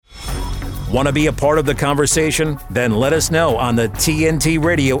Want to be a part of the conversation? Then let us know on the TNT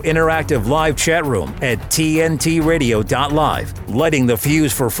Radio Interactive Live chat room at tntradio.live. Lighting the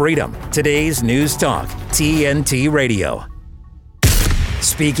fuse for freedom. Today's News Talk, TNT Radio.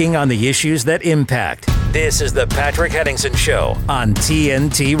 Speaking on the issues that impact. This is the Patrick Henningsen Show on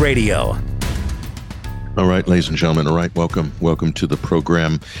TNT Radio. All right, ladies and gentlemen. All right, welcome to the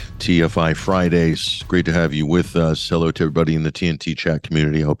program, TFI Fridays. Great to have you with us. Hello to everybody in the TNT chat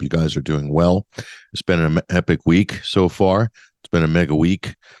community. I hope you guys are doing well. It's been an epic week so far. It's been a mega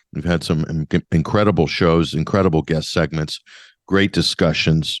week. We've had some incredible shows, incredible guest segments, great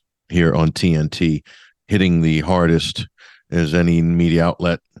discussions here on TNT, hitting the hardest as any media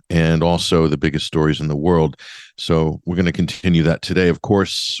outlet, and also the biggest stories in the world. So we're going to continue that today. Of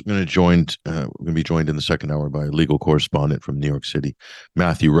course, we're going to be joined in the second hour by a legal correspondent from New York City,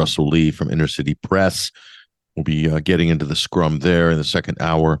 Matthew Russell Lee from Inner City Press. We'll be getting into the scrum there in the second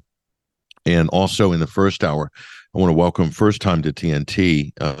hour. And also in the first hour, I want to welcome first time to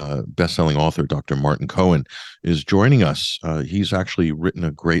TNT, best-selling author Dr. Martin Cohen is joining us. He's actually written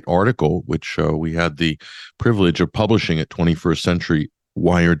a great article, which we had the privilege of publishing at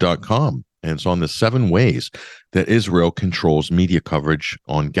 21stCenturyWire.com. And it's on the 7 ways that Israel controls media coverage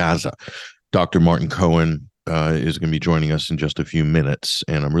on Gaza. Dr. Martin Cohen is going to be joining us in just a few minutes,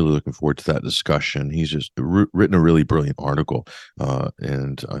 and I'm really looking forward to that discussion. He's just written a really brilliant article,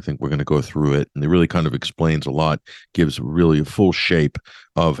 and I think we're going to go through it. And it really kind of explains a lot, gives really a full shape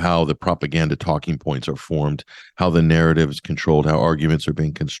of how the propaganda talking points are formed, how the narrative is controlled, how arguments are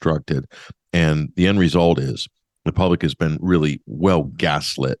being constructed. And the end result is the public has been really well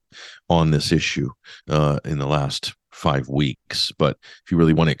gaslit on this issue in the last 5 weeks. But if you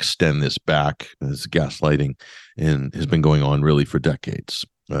really want to extend this back, this gaslighting has been going on really for decades,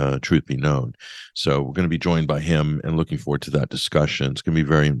 truth be known. So we're going to be joined by him and looking forward to that discussion. It's going to be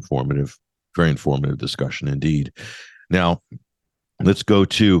very informative discussion indeed. Now, let's go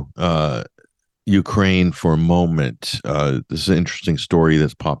to Ukraine for a moment. This is an interesting story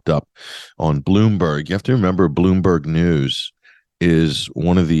that's popped up on Bloomberg. You have to remember Bloomberg News is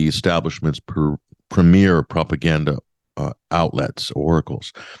one of the establishment's premier propaganda outlets,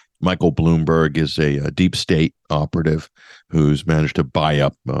 oracles. Michael Bloomberg is a deep state operative who's managed to buy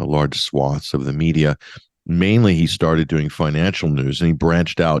up large swaths of the media. Mainly, he started doing financial news, and he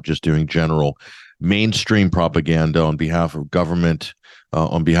branched out just doing general mainstream propaganda on behalf of government,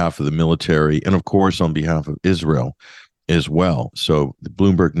 on behalf of the military, and of course on behalf of Israel as well. So the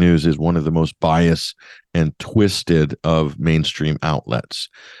Bloomberg News is one of the most biased and twisted of mainstream outlets.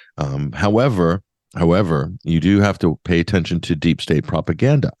 However, you do have to pay attention to deep state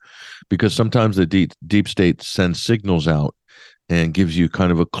propaganda, because sometimes the deep state sends signals out and gives you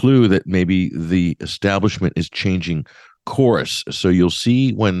kind of a clue that maybe the establishment is changing course. So you'll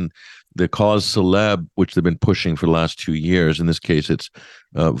see when the cause celeb, which they've been pushing for the last 2 years, in this case, it's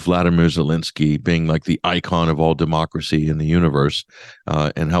Vladimir Zelensky being like the icon of all democracy in the universe,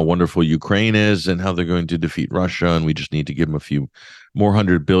 and how wonderful Ukraine is and how they're going to defeat Russia. And we just need to give them a few more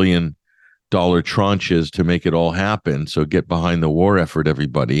 $100 billion tranches to make it all happen. So get behind the war effort,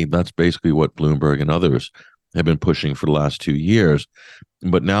 everybody. That's basically what Bloomberg and others have been pushing for the last 2 years.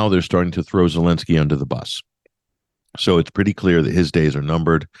 But now they're starting to throw Zelensky under the bus. So it's pretty clear that his days are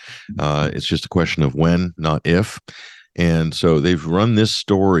numbered. It's just a question of when, not if. And so they've run this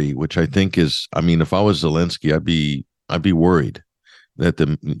story, which I think is, I mean, if I was Zelensky, I'd be worried that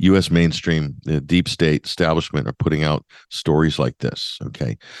the U.S. mainstream, the deep state establishment are putting out stories like this.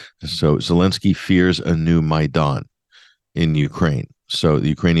 Okay. So Zelensky fears a new Maidan in Ukraine. So the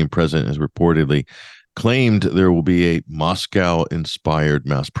Ukrainian president has reportedly claimed there will be a Moscow-inspired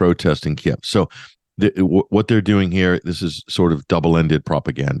mass protest in Kiev. So what they're doing here, this is sort of double-ended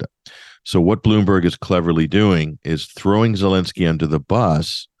propaganda. So what Bloomberg is cleverly doing is throwing Zelensky under the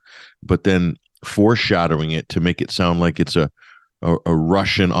bus, but then foreshadowing it to make it sound like it's a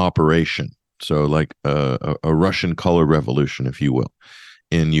Russian operation. So like a Russian color revolution, if you will,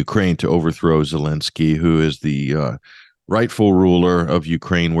 in Ukraine to overthrow Zelensky, who is the rightful ruler of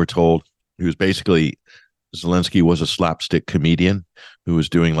Ukraine, we're told, who's basically, Zelensky was a slapstick comedian who was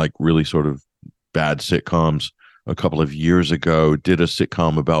doing like really sort of bad sitcoms a couple of years ago, did a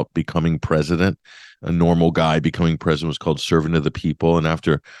sitcom about becoming president. A normal guy becoming president was called Servant of the People. And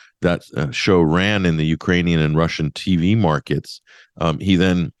after that show ran in the Ukrainian and Russian TV markets, he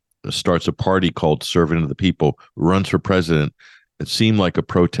then starts a party called Servant of the People, runs for president. It seemed like a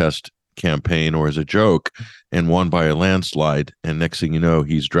protest campaign or as a joke, and won by a landslide. And next thing you know,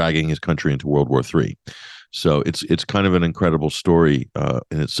 he's dragging his country into World War III. So it's kind of an incredible story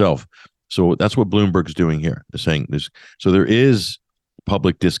in itself. So that's what Bloomberg's doing here. They're saying this. So there is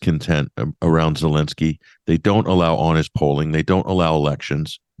public discontent around Zelensky. They don't allow honest polling. They don't allow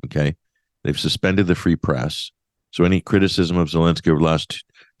elections. Okay. They've suspended the free press. So any criticism of Zelensky over the last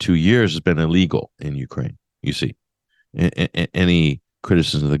 2 years has been illegal in Ukraine. You see, any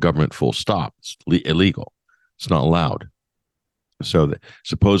criticism of the government, full stop, it's illegal. It's not allowed. So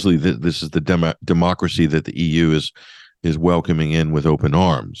supposedly this is the democracy that the EU is welcoming in with open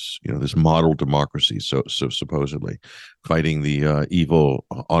arms. This model democracy. So supposedly fighting the evil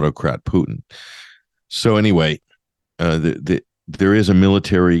autocrat Putin. So anyway, there is a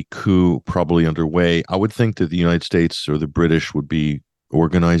military coup probably underway. I would think that the United States or the British would be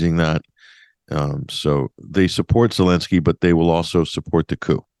organizing that. So they support Zelensky, but they will also support the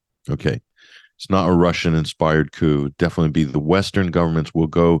coup. Okay. It's not a Russian-inspired coup. Definitely be the Western governments will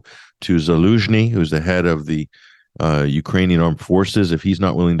go to Zaluzhny, who's the head of the Ukrainian armed forces. If he's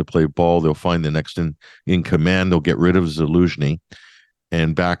not willing to play ball, they'll find the next in command. They'll get rid of Zaluzhny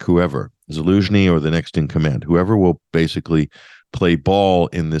and back whoever, Zaluzhny or the next in command, whoever will basically play ball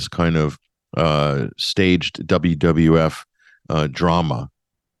in this kind of staged WWF drama,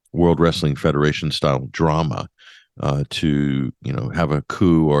 World Wrestling Federation style drama, to have a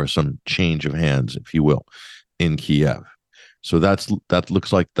coup or some change of hands, if you will, in Kiev. So that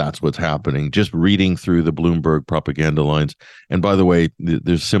looks like that's what's happening. Just reading through the Bloomberg propaganda lines. And by the way,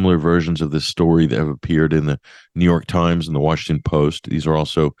 there's similar versions of this story that have appeared in the New York Times and the Washington Post. These are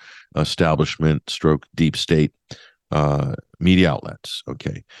also establishment stroke deep state media outlets.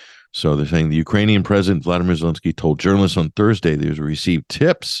 Okay. So they're saying the Ukrainian president, Vladimir Zelensky, told journalists on Thursday that he received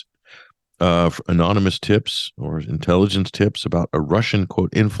tips, anonymous tips or intelligence tips about a Russian, quote,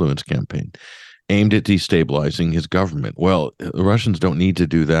 influence campaign aimed at destabilizing his government. Well, the Russians don't need to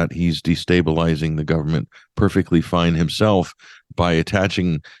do that. He's destabilizing the government perfectly fine himself by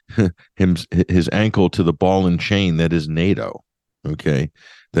attaching his ankle to the ball and chain that is NATO. Okay.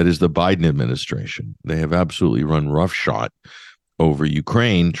 That is the Biden administration. They have absolutely run roughshod over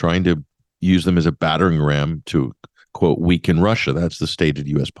Ukraine, trying to use them as a battering ram to, quote, weaken Russia. That's the stated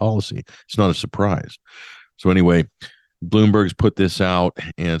U.S. policy. It's not a surprise. So anyway, Bloomberg's put this out,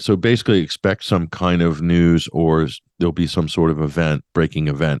 and so basically expect some kind of news, or there'll be some sort of breaking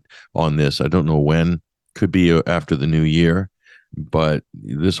event on this. I don't know when. Could be after the new year, but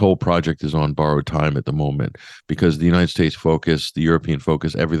this whole project is on borrowed time at the moment because the United States focus, the European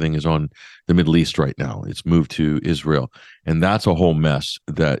focus, everything is on the Middle East right now. It's moved to Israel, and that's a whole mess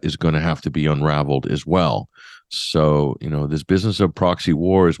that is going to have to be unraveled as well. So, this business of proxy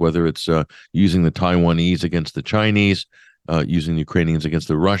wars, whether it's using the Taiwanese against the Chinese, using the Ukrainians against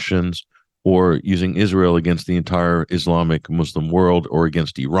the Russians, or using Israel against the entire Islamic Muslim world, or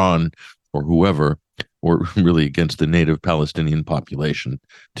against Iran or whoever, or really against the native Palestinian population,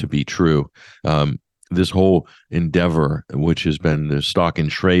 to be true. This whole endeavor, which has been the stock in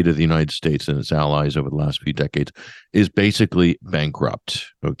trade of the United States and its allies over the last few decades, is basically bankrupt.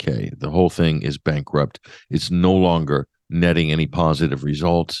 Okay, the whole thing is bankrupt. It's no longer netting any positive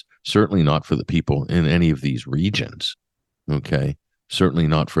results, certainly not for the people in any of these regions. Okay, certainly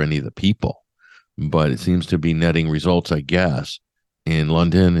not for any of the people, but it seems to be netting results, I guess, in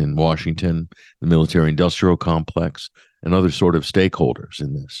London, in Washington, the military-industrial complex, and other sort of stakeholders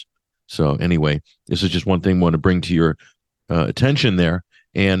in this. So anyway, this is just one thing I want to bring to your attention there,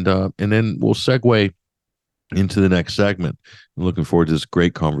 and then we'll segue into the next segment. I'm looking forward to this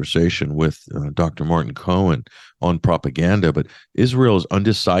great conversation with Dr. Martin Cohen on propaganda, but Israel is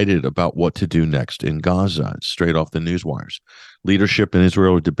undecided about what to do next in Gaza, straight off the news wires. Leadership in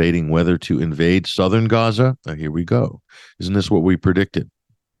Israel are debating whether to invade southern Gaza. Here we go. Isn't this what we predicted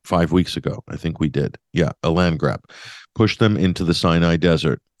 5 weeks ago? I think we did. Yeah, a land grab. Push them into the Sinai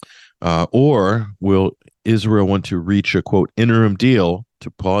Desert. Or will Israel want to reach a, quote, interim deal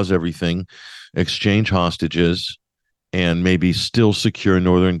to pause everything, exchange hostages, and maybe still secure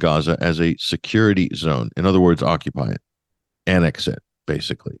northern Gaza as a security zone? In other words, occupy it, annex it,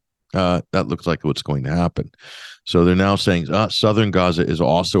 basically. That looks like what's going to happen. So they're now saying southern Gaza is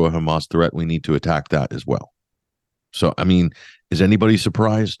also a Hamas threat. We need to attack that as well. So, I mean, is anybody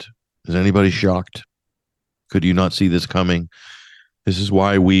surprised? Is anybody shocked? Could you not see this coming? This is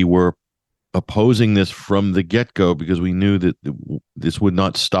why we were opposing this from the get-go, because we knew that this would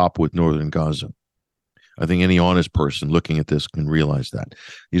not stop with northern Gaza. I think any honest person looking at this can realize that.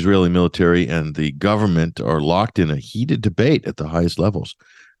 The Israeli military and the government are locked in a heated debate at the highest levels.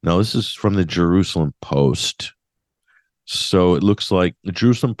 Now, this is from the Jerusalem Post. So it looks like the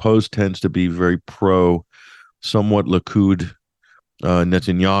Jerusalem Post tends to be very pro, somewhat Likud,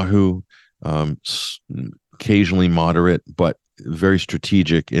 Netanyahu, occasionally moderate, but very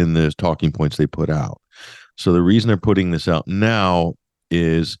strategic in the talking points they put out. So the reason they're putting this out now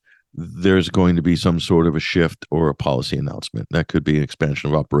is there's going to be some sort of a shift or a policy announcement. That could be an expansion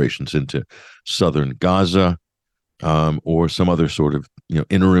of operations into southern Gaza, or some other sort of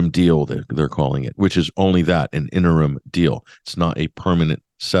interim deal they're calling it, which is only that, an interim deal. It's not a permanent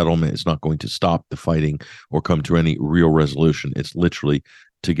settlement. It's not going to stop the fighting or come to any real resolution. It's literally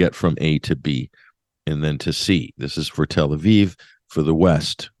to get from A to B and then to C. This is for Tel Aviv, for the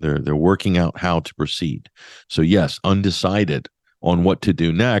West. They're working out how to proceed. So yes, undecided on what to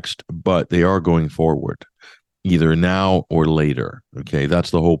do next, but they are going forward, either now or later. Okay, that's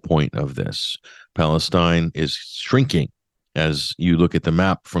the whole point of this. Palestine is shrinking. As you look at the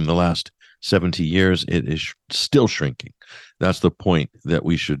map from the last 70 years, it is still shrinking. That's the point that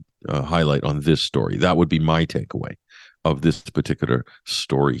we should highlight on this story. That would be my takeaway of this particular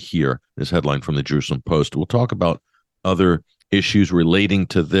story here, this headline from the Jerusalem Post. We'll talk about other issues relating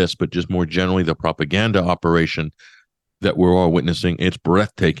to this, but just more generally, the propaganda operation that we're all witnessing. It's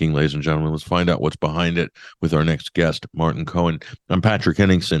breathtaking, ladies and gentlemen. Let's find out what's behind it with our next guest, Martin Cohen. I'm Patrick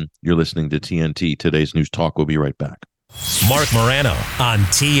Henningsen. You're listening to TNT. Today's News Talk. We'll be right back. Mark Morano on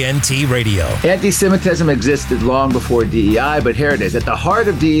TNT Radio. Anti-Semitism existed long before DEI, but here it is. At the heart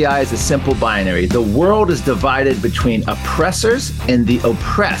of DEI is a simple binary. The world is divided between oppressors and the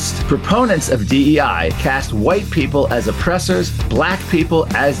oppressed. Proponents of DEI cast white people as oppressors, black people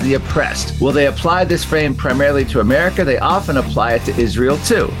as the oppressed. Will they apply this frame primarily to America? They often apply it to Israel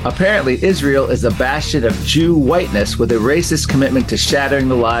too. Apparently, Israel is a bastion of Jew whiteness with a racist commitment to shattering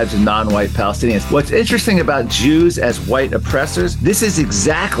the lives of non-white Palestinians. What's interesting about Jews as white oppressors, this is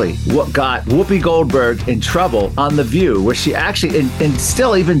exactly what got Whoopi Goldberg in trouble on The View, where she actually, and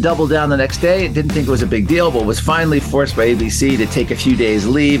still even doubled down the next day, didn't think it was a big deal, but was finally forced by ABC to take a few days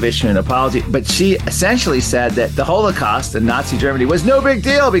leave, issue an apology. But she essentially said that the Holocaust in Nazi Germany was no big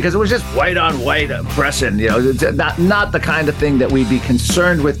deal because it was just white on white oppression, not the kind of thing that we'd be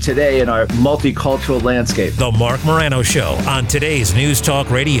concerned with today in our multicultural landscape. The Mark Morano Show on today's News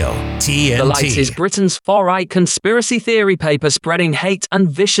Talk Radio, TNT. The Light is Britain's far-right conspiracy theory paper spreading hate and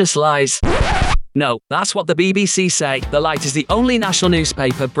vicious lies. No, that's what the BBC say. The Light is the only national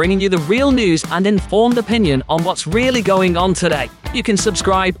newspaper bringing you the real news and informed opinion on what's really going on today. You can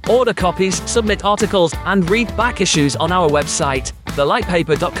subscribe, order copies, submit articles, and read back issues on our website,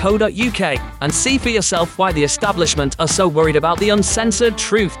 thelightpaper.co.uk, and see for yourself why the establishment are so worried about the uncensored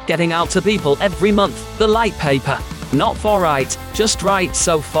truth getting out to people every month. The Light Paper. Not far right, just right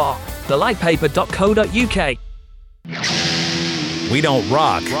so far. thelightpaper.co.uk. We don't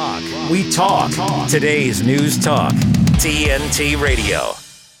rock, we talk. Today's News Talk, TNT Radio.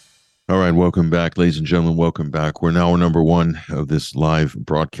 All right, welcome back, ladies and gentlemen. Welcome back. We're now number one of this live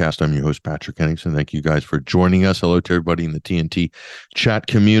broadcast. I'm your host, Patrick Henningsen. Thank you guys for joining us. Hello to everybody in the TNT chat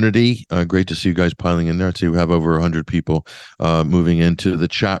community. Great to see you guys piling in there. I see we have over 100 people moving into the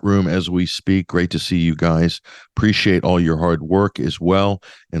chat room as we speak. Great to see you guys. Appreciate all your hard work as well,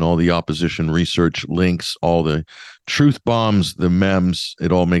 and all the opposition research links, all the truth bombs, the memes.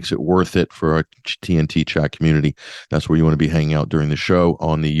 It all makes it worth it for our TNT chat community. That's where you want to be hanging out during the show,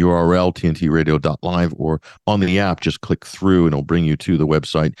 on the URL tntradio.live, or on the app. Just click through and it'll bring you to the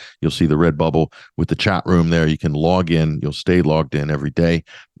website. You'll see the red bubble with the chat room there. You can log in. You'll stay logged in every day,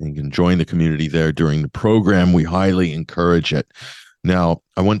 and you can join the community there during the program. We highly encourage it. Now,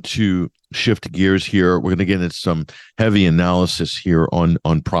 I want to shift gears here. We're going to get into some heavy analysis here on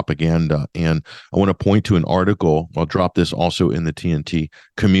propaganda. And I want to point to an article. I'll drop this also in the TNT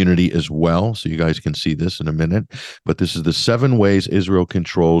community as well, so you guys can see this in a minute. But this is the 7 Ways Israel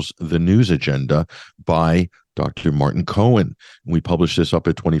Controls the News Agenda by Dr. Martin Cohen. We published this up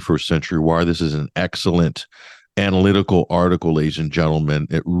at 21st Century Wire. This is an excellent analytical article, ladies and gentlemen.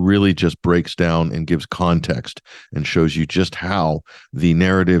 It really just breaks down and gives context and shows you just how the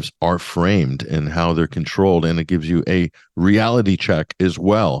narratives are framed and how they're controlled. And it gives you a reality check as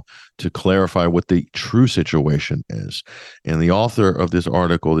well to clarify what the true situation is. And the author of this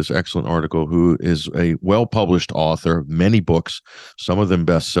article, this excellent article, who is a well-published author of many books, some of them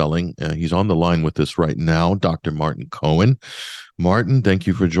best-selling, he's on the line with us right now, Dr. Martin Cohen. Martin, thank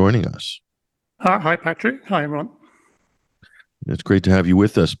you for joining us. Hi, Patrick. Hi, everyone. It's great to have you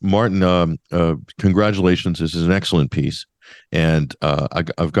with us. Martin, congratulations. This is an excellent piece. And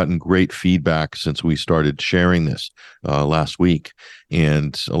I've gotten great feedback since we started sharing this last week.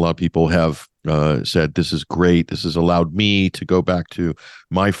 And a lot of people have said, "This is great. This has allowed me to go back to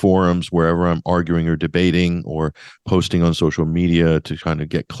my forums wherever I'm arguing or debating or posting on social media to kind of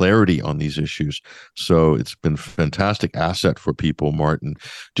get clarity on these issues." So it's been a fantastic asset for people, Martin.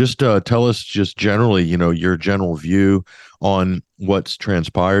 Just tell us just generally, your general view on what's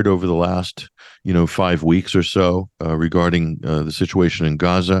transpired over the last, 5 weeks or so regarding the situation in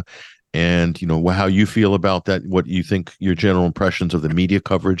Gaza, and how you feel about that, what you think your general impressions of the media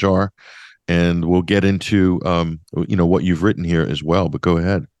coverage are, and we'll get into what you've written here as well. But go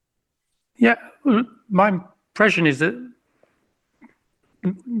ahead. Yeah, well, my impression is that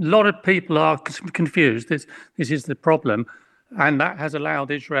a lot of people are confused. This is the problem, and that has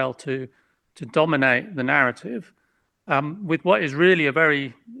allowed Israel to dominate the narrative with what is really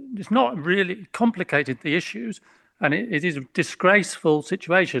it's not really complicated, the issues, and it is a disgraceful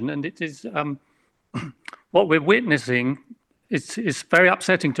situation, and it is what we're witnessing is very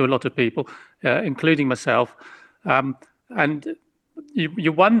upsetting to a lot of people, including myself, and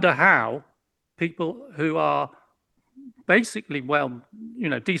you wonder how people who are basically,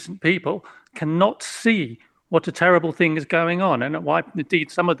 decent people cannot see what a terrible thing is going on, and why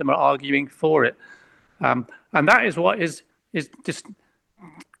indeed some of them are arguing for it. And that is what is just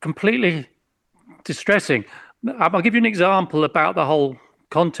completely distressing. I'll give you an example about the whole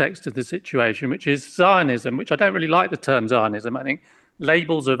context of the situation, which is Zionism, which I don't really like the term Zionism. I think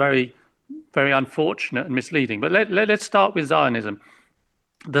labels are very, very unfortunate and misleading. But let's start with Zionism.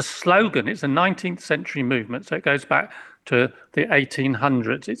 The slogan, it's a 19th century movement, so it goes back to the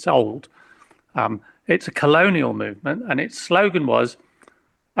 1800s. It's old. It's a colonial movement, and its slogan was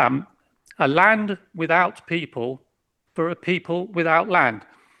a land without people for a people without land.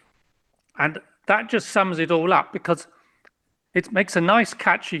 And that just sums it all up, because it makes a nice,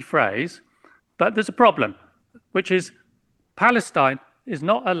 catchy phrase, but there's a problem, which is Palestine is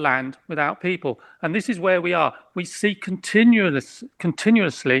not a land without people. And this is where we are. We see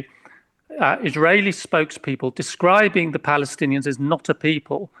continuously Israeli spokespeople describing the Palestinians as not a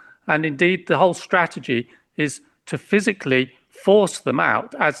people. And indeed, the whole strategy is to physically force them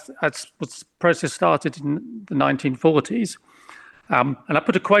out, as the process started in the 1940s. And I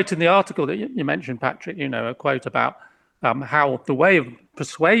put a quote in the article that you mentioned, Patrick, a quote about how the way of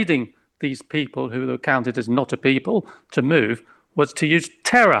persuading these people who were counted as not a people to move was to use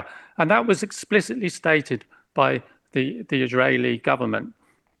terror. And that was explicitly stated by the Israeli government.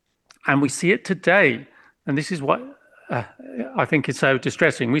 And we see it today. And this is what I think is so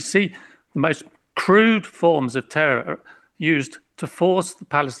distressing. We see the most crude forms of terror used to force the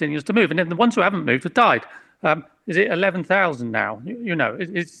Palestinians to move. And then the ones who haven't moved have died. Is it 11,000 now?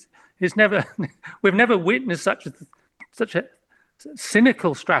 It's never, we've never witnessed such a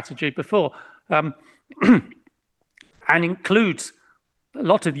cynical strategy before, and includes a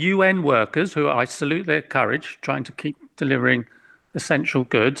lot of UN workers who I salute their courage, trying to keep delivering essential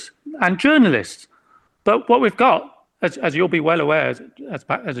goods, and journalists. But what we've got, as you'll be well aware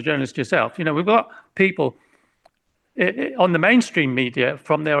as a journalist yourself, we've got people on the mainstream media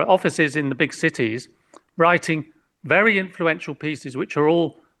from their offices in the big cities writing very influential pieces which are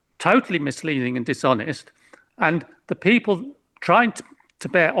all totally misleading and dishonest. And the people trying to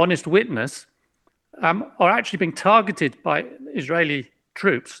bear honest witness are actually being targeted by Israeli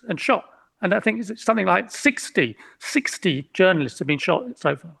troops and shot. And I think it's something like 60 journalists have been shot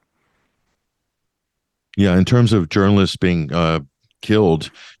so far. Yeah, in terms of journalists being killed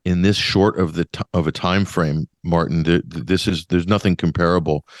in this short of a time frame, Martin, there's nothing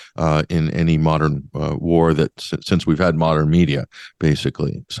comparable in any modern war since we've had modern media,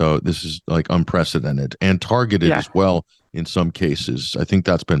 basically. So this is like unprecedented and targeted as well in some cases. I think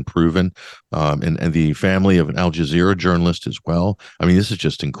that's been proven, and the family of an Al Jazeera journalist as well. I mean, this is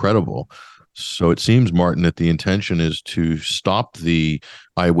just incredible. So it seems, Martin, that the intention is to stop the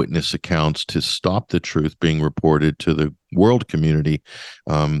eyewitness accounts, to stop the truth being reported to the world community.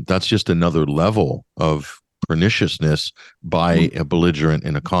 That's just another level of perniciousness by a belligerent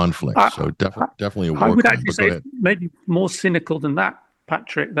in a conflict. So definitely a war. I would crime. actually say maybe more cynical than that,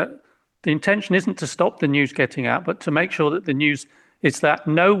 Patrick, that the intention isn't to stop the news getting out, but to make sure that the news is that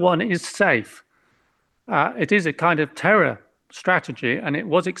no one is safe. It is a kind of terror strategy, and it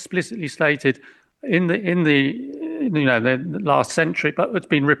was explicitly stated in the last century, but it's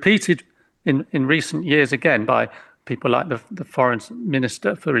been repeated in recent years again by people like the foreign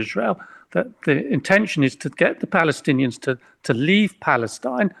minister for Israel, that the intention is to get the Palestinians to leave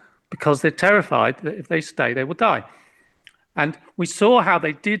Palestine because they're terrified that if they stay, they will die. And we saw how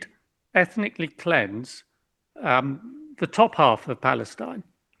they did ethnically cleanse the top half of Palestine.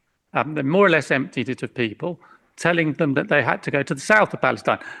 They more or less emptied it of people, telling them that they had to go to the south of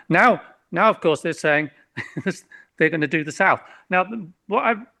Palestine. Now Now, of course, they're saying they're going to do the south. Now, what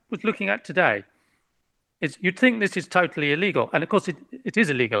I was looking at today is you'd think this is totally illegal. And of course, it is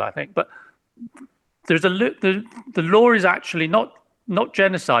illegal, I think. But there's the law is actually not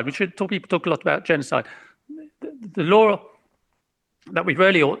genocide. People talk a lot about genocide. The law that we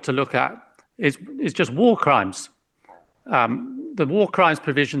really ought to look at is just war crimes. The war crimes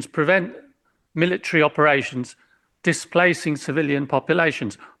provisions prevent military operations displacing civilian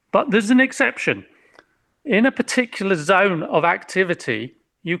populations. But there's an exception. In a particular zone of activity,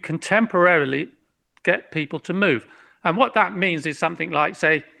 you can temporarily get people to move. And what that means is something like,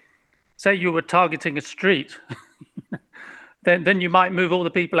 say you were targeting a street, then you might move all the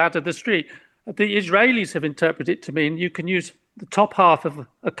people out of the street. The Israelis have interpreted it to mean you can use the top half of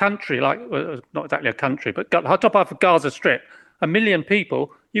a country, not exactly a country, but the top half of Gaza Strip, 1 million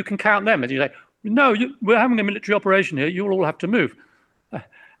people, you can count them. And you say, no, we're having a military operation here, you'll all have to move.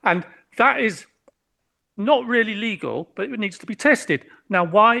 And that is not really legal, but it needs to be tested. Now,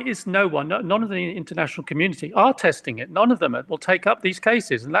 why is none of the international community are testing it? None of them will take up these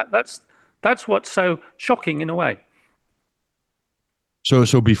cases. And that's what's so shocking in a way.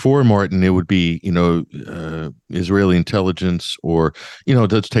 So before, Martin, it would be, Israeli intelligence or,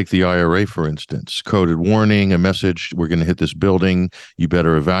 let's take the IRA, for instance, coded warning, a message, we're going to hit this building, you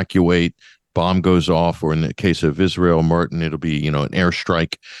better evacuate, bomb goes off, or in the case of Israel, Martin, it'll be, an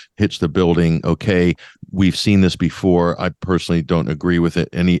airstrike hits the building. Okay, we've seen this before. I personally don't agree with it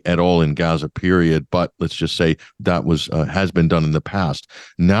at all in Gaza, period. But let's just say that has been done in the past.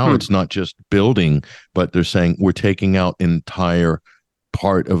 Now it's not just building, but they're saying we're taking out entire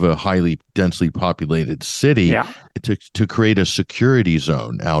part of a highly densely populated city to create a security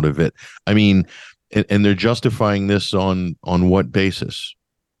zone out of it. I mean, and they're justifying this on what basis?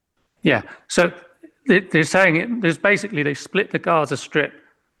 Yeah, so they're saying they split the Gaza Strip,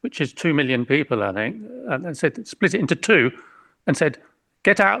 which is 2 million people, I think, and said split it into two, and said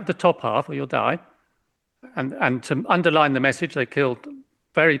get out of the top half or you'll die. And to underline the message, they killed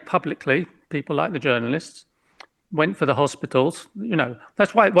very publicly people like the journalists. Went for the hospitals,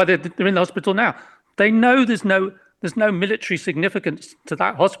 that's why they're in the hospital now. They know there's no military significance to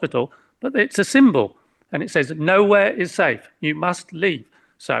that hospital, but it's a symbol, and it says nowhere is safe. You must leave.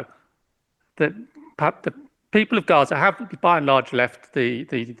 So the people of Gaza have, by and large, left the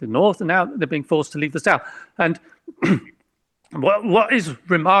north, and now they're being forced to leave the south. And what is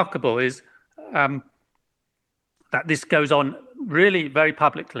remarkable is that this goes on really very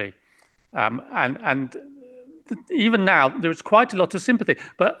publicly, and even now, there's quite a lot of sympathy.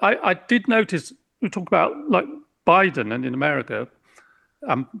 But I did notice, we talk about like Biden and in America,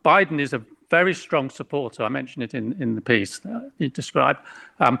 Biden is a very strong supporter. I mentioned it in the piece he described.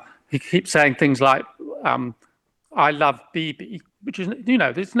 He keeps saying things like, I love Bibi, which is,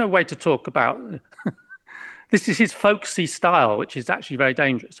 there's no way to talk about. This is his folksy style, which is actually very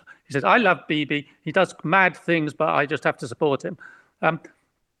dangerous. He says, I love Bibi. He does mad things, but I just have to support him.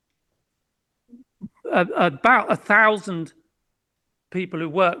 About 1,000 people who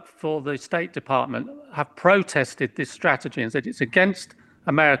work for the State Department have protested this strategy and said it's against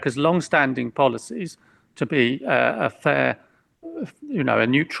America's long-standing policies to be a fair, a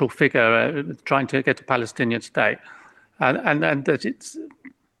neutral figure trying to get a Palestinian state, and that it's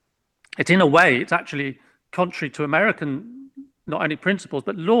in a way it's actually contrary to American not only principles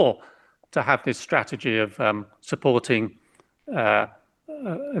but law to have this strategy of supporting.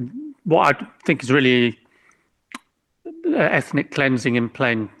 What I think is really ethnic cleansing in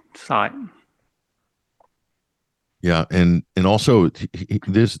plain sight. Yeah, and also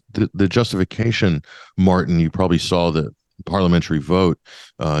there's the justification, Martin. You probably saw the parliamentary vote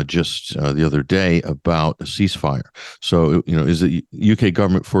just the other day about a ceasefire. So is the UK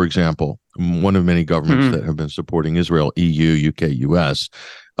government, for example, one of many governments that have been supporting Israel, EU, UK, US.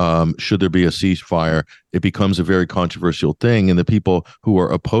 Should there be a ceasefire, it becomes a very controversial thing. And the people who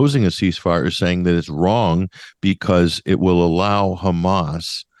are opposing a ceasefire are saying that it's wrong because it will allow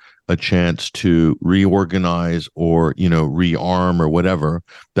Hamas a chance to reorganize or, rearm or whatever.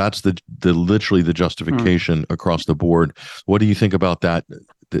 That's literally the justification across the board. What do you think about that,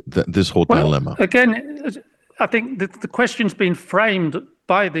 this whole dilemma? Again, I think the question's been framed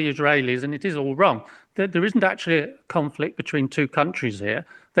by the Israelis, and it is all wrong. There isn't actually a conflict between two countries here.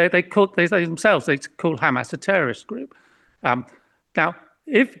 They call Hamas a terrorist group. Now,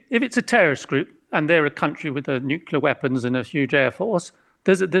 if it's a terrorist group and they're a country with nuclear weapons and a huge air force,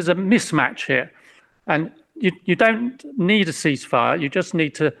 there's a mismatch here, and you don't need a ceasefire. You just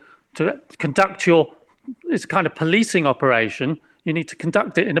need to conduct it's a kind of policing operation. You need to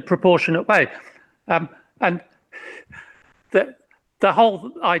conduct it in a proportionate way, and the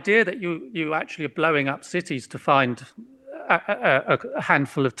whole idea that you actually are blowing up cities to find a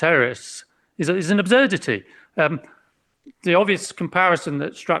handful of terrorists is an absurdity. The obvious comparison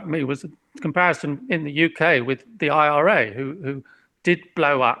that struck me was a comparison in the UK with the IRA, who did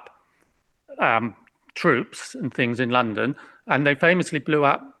blow up troops and things in London, and they famously blew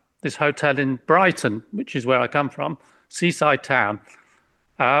up this hotel in Brighton, which is where I come from, seaside town,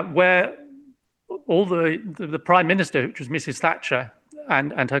 where all the Prime Minister, which was Mrs. Thatcher,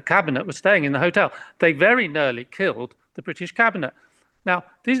 and her cabinet was staying in the hotel. They very nearly killed the British cabinet. Now,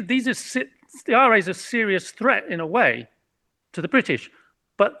 the IRA is a serious threat in a way to the British,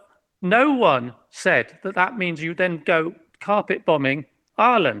 but no one said that means you then go carpet bombing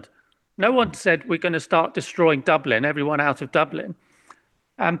Ireland. No one said we're going to start destroying Dublin, everyone out of Dublin.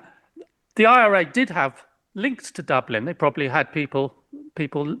 The IRA did have links to Dublin. They probably had people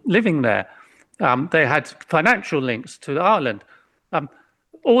living there. They had financial links to Ireland.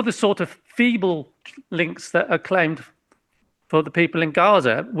 All the sort of feeble links that are claimed for the people in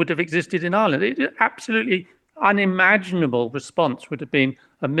Gaza would have existed in Ireland. It absolutely unimaginable response would have been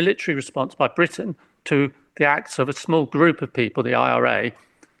a military response by Britain to the acts of a small group of people, the IRA.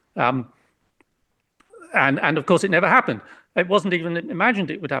 And of course, it never happened. It wasn't even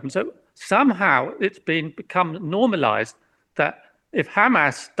imagined it would happen. So somehow it's become normalized that if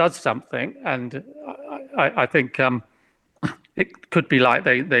Hamas does something, and I think it could be like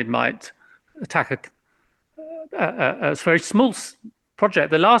they might attack a very small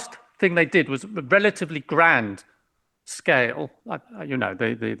project. The last thing they did was a relatively grand scale.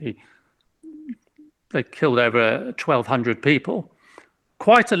 They killed over 1,200 people.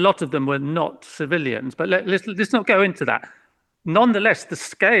 Quite a lot of them were not civilians, but let's not go into that. Nonetheless, the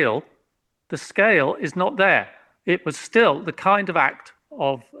scale is not there. It was still the kind of act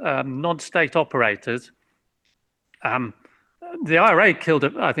of non-state operators. The IRA killed,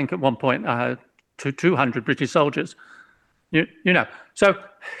 I think, at one point, 200 British soldiers. So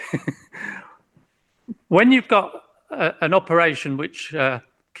when you've got an operation which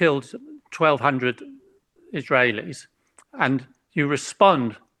killed 1,200 Israelis, and you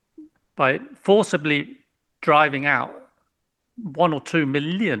respond by forcibly driving out 1 or 2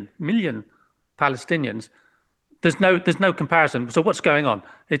 million Palestinians, there's no comparison. So what's going on?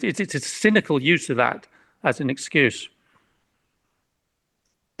 It's a cynical use of that as an excuse.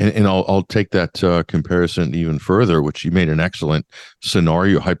 And I'll take that comparison even further, which you made an excellent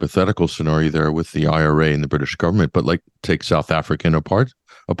hypothetical scenario there with the IRA and the British government. But take South African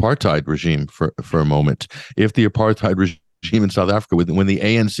apartheid regime for a moment. If the apartheid regime in South Africa, when the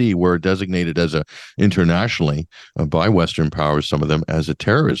ANC were designated as internationally by Western powers, some of them as a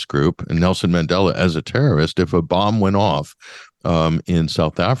terrorist group, and Nelson Mandela as a terrorist, if a bomb went off in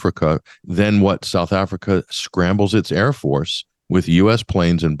South Africa, then South Africa scrambles its air force with U.S.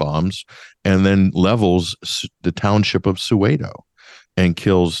 planes and bombs, and then levels the township of Soweto and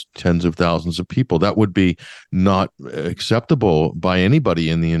kills tens of thousands of people. That would be not acceptable by anybody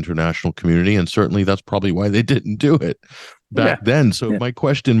in the international community, and certainly that's probably why they didn't do it back then. So my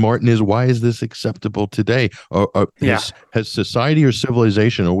question, Martin, is why is this acceptable today? Has society or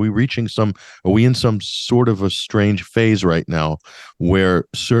civilization, are we in some sort of a strange phase right now where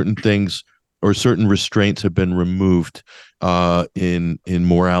certain things or certain restraints have been removed in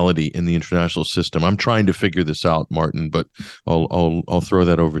morality in the international system? I'm trying to figure this out, Martin, but I'll throw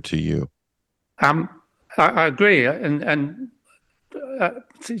that over to you. I agree, and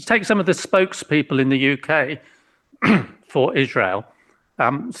take some of the spokespeople in the UK for Israel.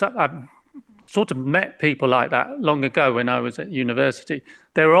 So I've sort of met people like that long ago when I was at university.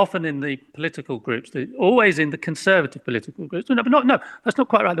 They were often in the political groups, always in the conservative political groups. No, that's not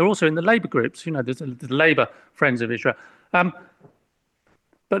quite right. They're also in the Labour groups. There's the Labour Friends of Israel.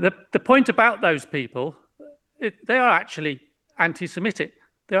 But the point about those people, they are actually anti-Semitic.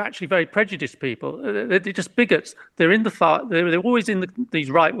 They're actually very prejudiced people. They're just bigots. They're in they're always in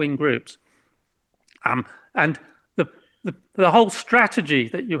these right-wing groups. And the whole strategy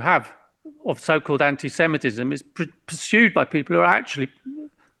that you have of so-called anti-Semitism is pursued by people who are actually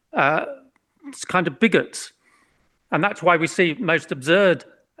kind of bigots. And that's why we see most absurd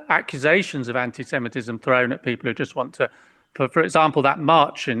accusations of anti-Semitism thrown at people who just want to, for example, that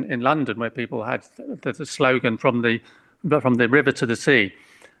march in London where people had the slogan from the river to the sea.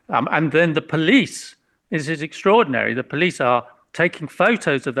 And then the police is extraordinary. The police are taking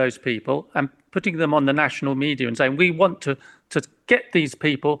photos of those people and putting them on the national media and saying, we want to get these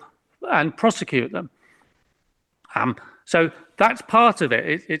people and prosecute them. So that's part of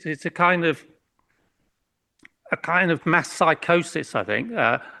it. It's a kind of mass psychosis, I think,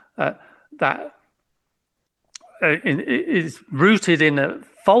 that is rooted in a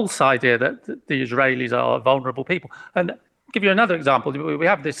false idea that the Israelis are vulnerable people. And I'll give you another example. We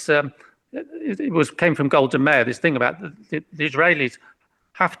have this. Came from Golda Meir. This thing about the Israelis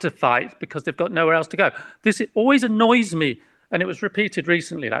have to fight because they've got nowhere else to go. This always annoys me, and it was repeated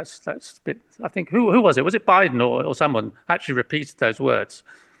recently. That's a bit. I think who was it? Was it Biden or someone actually repeated those words?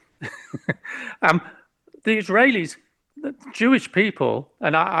 The Israelis, the Jewish people,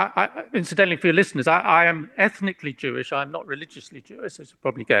 and I incidentally for your listeners, I am ethnically Jewish. I'm not religiously Jewish, as you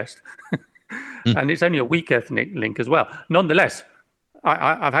probably guessed, and it's only a weak ethnic link as well. Nonetheless,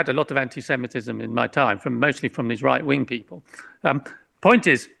 I've had a lot of anti-Semitism in my time, mostly from these right-wing people. Point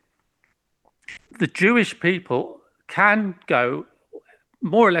is, the Jewish people can go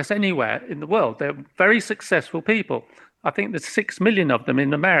more or less anywhere in the world. They're very successful people. I think there's 6 million of them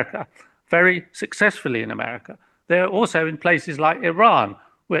in America, very successfully in America. They're also in places like Iran,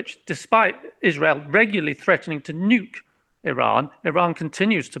 which, despite Israel regularly threatening to nuke Iran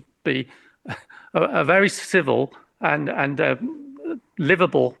continues to be a very civil and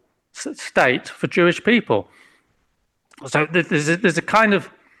livable state for Jewish people. So there's a kind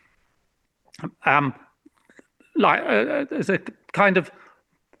of there's a kind of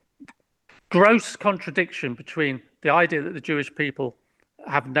gross contradiction between the idea that the Jewish people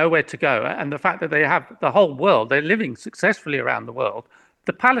have nowhere to go and the fact that they have the whole world, they're living successfully around the world.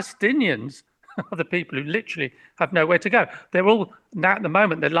 The Palestinians are the people who literally have nowhere to go. They're all, now at the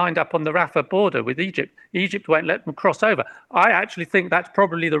moment, they're lined up on the Rafah border with Egypt. Egypt won't let them cross over. I actually think that's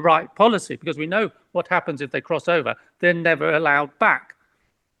probably the right policy because we know what happens if they cross over. They're never allowed back.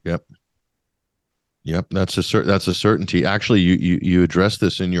 Yep, that's a certainty. Actually, you addressed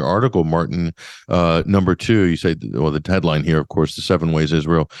this in your article, Martin. Number 2, you say, well, the headline here, of course, the 7 ways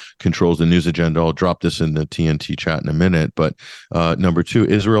Israel controls the news agenda. I'll drop this in the TNT chat in a minute. But number 2,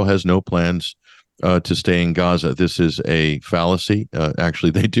 Israel has no plans to stay in Gaza. This is a fallacy. Actually,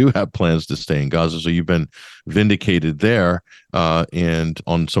 they do have plans to stay in Gaza. So you've been vindicated there. And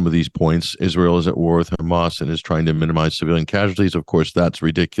on some of these points, Israel is at war with Hamas and is trying to minimize civilian casualties. Of course, that's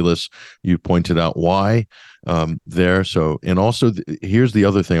ridiculous. You pointed out why there. So, and also here's the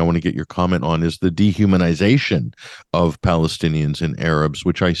other thing I want to get your comment on is the dehumanization of Palestinians and Arabs,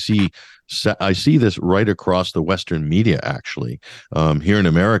 which I see this right across the Western media, actually. Here in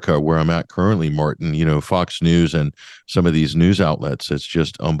America, where I'm at currently, Martin, Fox News and some of these news outlets, it's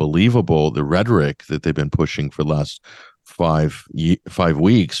just unbelievable, the rhetoric that they've been pushing for the last 5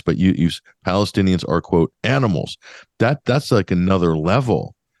 weeks. But you Palestinians are, quote, animals. That's like another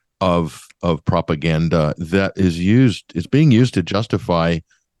level of propaganda that is being used to justify,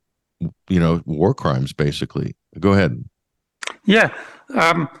 war crimes, basically. Go ahead. Yeah.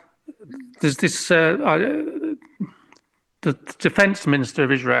 There's this, the defense minister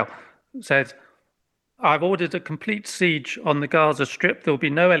of Israel said, I've ordered a complete siege on the Gaza Strip. There will be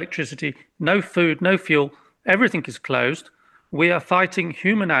no electricity, no food, no fuel. Everything is closed. We are fighting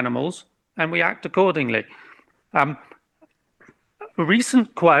human animals and we act accordingly. A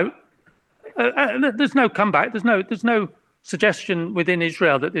recent quote, there's no comeback. There's no suggestion within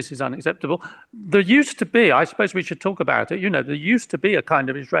Israel that this is unacceptable. There used to be, I suppose we should talk about it, there used to be a kind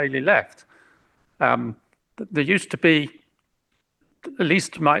of Israeli left. There used to be, at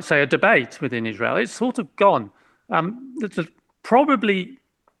least you might say, a debate within Israel. It's sort of gone. It's partly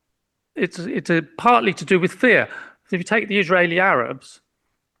to do with fear. So if you take the Israeli Arabs,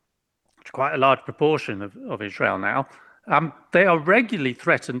 which are quite a large proportion of Israel now, they are regularly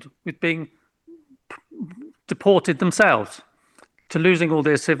threatened with being deported themselves, to losing all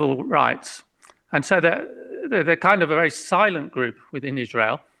their civil rights. And so they're kind of a very silent group within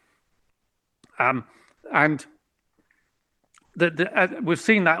Israel. And we've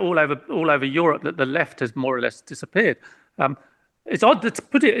seen that all over Europe, that the left has more or less disappeared. It's odd to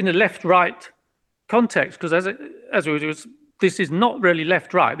put it in a left-right context, because this is not really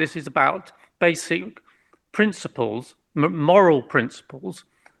left-right. This is about basic principles, moral principles,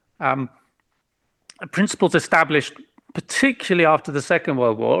 principles established particularly after the Second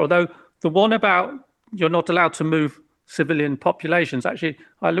World War, although the one about you're not allowed to move civilian populations, actually,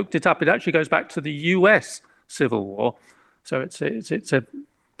 I looked it up, it actually goes back to the US Civil War. So it's a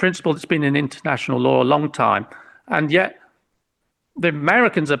principle that's been in international law a long time. And yet the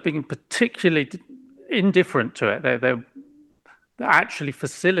Americans are being particularly indifferent to it. They're actually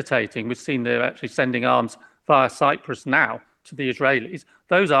facilitating. We've seen they're actually sending arms via Cyprus now to the Israelis.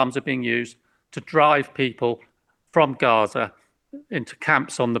 Those arms are being used to drive people from Gaza into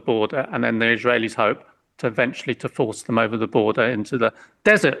camps on the border, and then the Israelis hope to eventually to force them over the border into the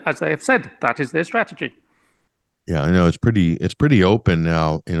desert, as they have said. That is their strategy. Yeah, I know it's pretty open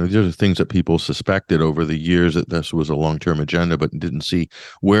now. These are things that people suspected over the years that this was a long-term agenda, but didn't see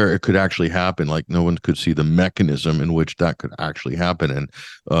where it could actually happen. Like no one could see the mechanism in which that could actually happen. And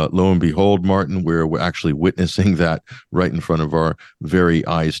lo and behold, Martin, we're actually witnessing that right in front of our very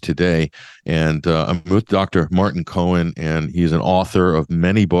eyes today. And I'm with Dr. Martin Cohen, and he's an author of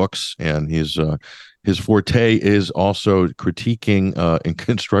many books, and his forte is also critiquing and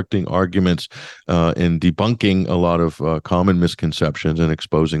constructing arguments and debunking a lot of common misconceptions and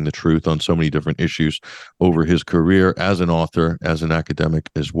exposing the truth on so many different issues over his career as an author, as an academic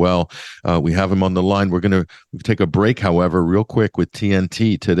as well. We have him on the line. We're going to take a break, however, real quick with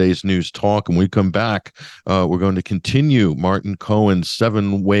TNT, Today's News Talk. And when we come back, we're going to continue Martin Cohen's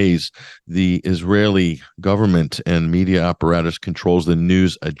 7 ways the Israeli government and media apparatus controls the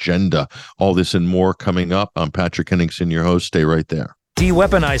news agenda. All this and more coming up. I'm Patrick Henningsen, your host. Stay right there.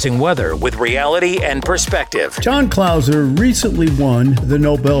 De-weaponizing weather with reality and perspective. John Clauser recently won the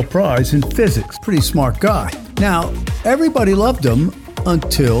Nobel Prize in Physics. Pretty smart guy. Now, everybody loved him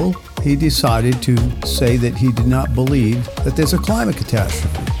until he decided to say that he did not believe that there's a climate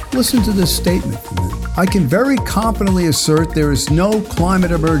catastrophe. Listen to this statement from him. I can very confidently assert there is no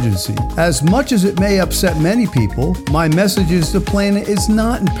climate emergency. As much as it may upset many people, my message is the planet is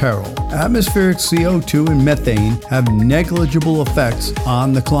not in peril. Atmospheric CO2 and methane have negligible effects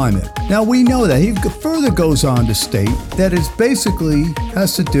on the climate. Now we know that. He further goes on to state that it basically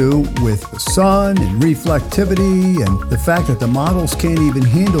has to do with the sun and reflectivity and the fact that the models can't even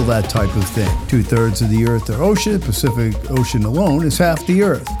handle that type of thing. 2/3 of the Earth are ocean. The Pacific Ocean alone is half the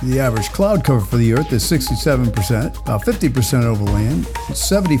Earth. The average cloud cover for the Earth is 67%, about 50% over land, and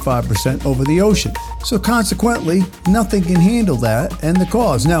 75% over the ocean. So consequently, nothing can handle that and the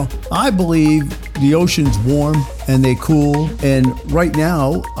cause. Now, I believe the ocean's warm and they cool, and right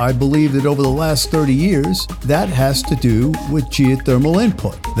now, I believe that over the last 30 years, that has to do with geothermal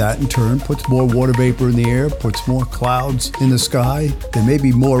input. That in turn puts more water vapor in the air, puts more clouds in the sky. There may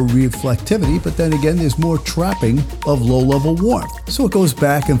be more reflectivity, but then again, there's more trapping of low-level warmth. So it goes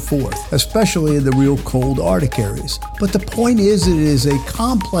back and forth, especially in the real cold Arctic areas. But the point is, it is a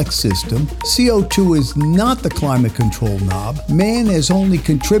complex system. CO2 is not the climate control knob. Man has only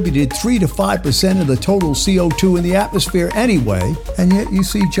contributed 3 to 5% of the total CO2 in the atmosphere anyway, and yet you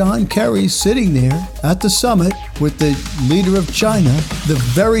see John Kerry sitting there at the summit with the leader of China, the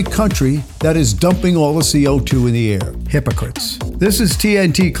very country that is dumping all the CO2 in the air. Hypocrites. This is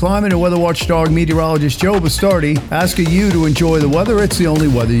TNT Climate and Weather Watchdog meteorologist Joe Bastardi asking you to enjoy the weather. It's the only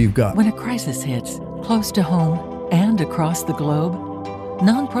weather you've got. When a crisis hits, close to home and across the globe,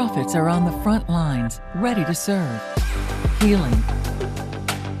 nonprofits are on the front lines, ready to serve. Healing,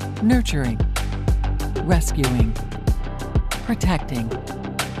 nurturing, rescuing, protecting,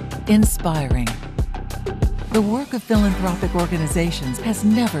 inspiring. The work of philanthropic organizations has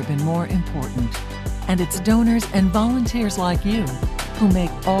never been more important, and it's donors and volunteers like you who make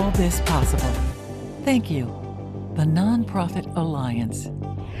all this possible. Thank you, the Nonprofit Alliance.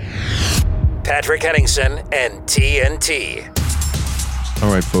 Patrick Henningsen and TNT.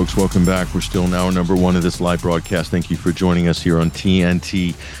 All right, folks, welcome back. We're still in hour number 1 of this live broadcast. Thank you for joining us here on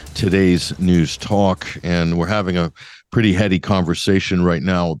TNT, Today's News Talk. And we're having a pretty heady conversation right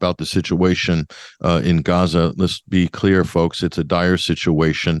now about the situation in Gaza. Let's be clear, folks, it's a dire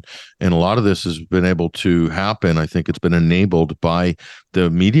situation. And a lot of this has been able to happen. I think it's been enabled by the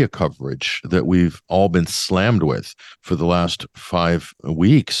media coverage that we've all been slammed with for the last 5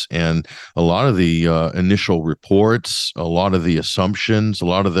 weeks. And a lot of the initial reports, a lot of the assumptions, a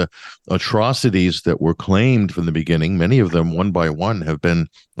lot of the atrocities that were claimed from the beginning, many of them one by one have been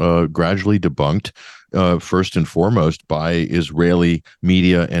gradually debunked. First and foremost by Israeli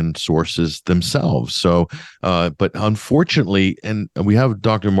media and sources themselves. So, but unfortunately, and we have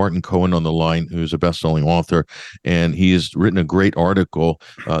Dr. Martin Cohen on the line, who's a best-selling author, and he has written a great article,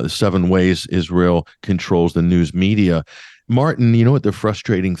 7 Ways Israel Controls the News Media. Martin, you know what the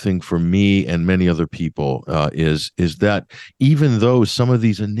frustrating thing for me and many other people is that even though some of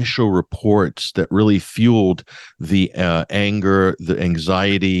these initial reports that really fueled the anger, the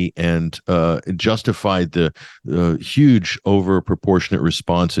anxiety, and justified the huge over-proportionate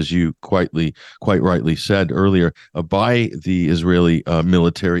response, as you quite rightly said earlier, by the Israeli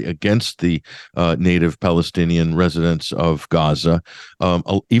military against the native Palestinian residents of Gaza,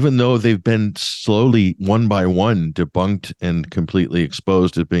 even though they've been slowly, one by one, debunked and completely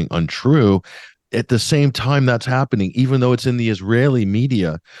exposed as being untrue, at the same time that's happening, even though it's in the Israeli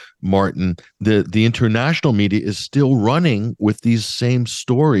media, Martin, the international media is still running with these same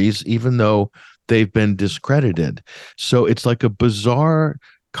stories, even though they've been discredited. So it's like a bizarre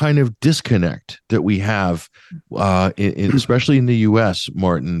kind of disconnect that we have, especially in the U.S.,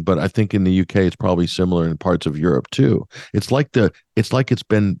 Martin. But I think in the U.K. it's probably similar in parts of Europe too. It's like it's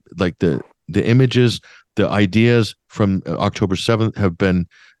been like the images, the ideas from October 7th have been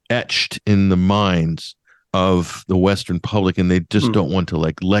etched in the minds of the Western public, and they just don't want to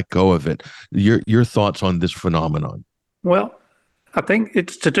let go of it. Your thoughts on this phenomenon? Well, I think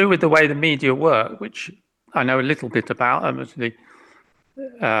it's to do with the way the media work, which I know a little bit about. I'm actually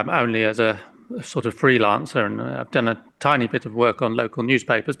only as a sort of freelancer, and I've done a tiny bit of work on local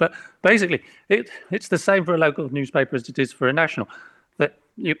newspapers. But basically, it's the same for a local newspaper as it is for a national. That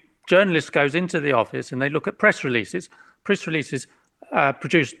journalist goes into the office and they look at press releases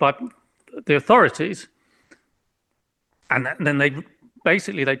produced by the authorities, and then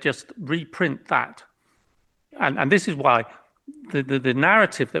they just reprint that. And this is why the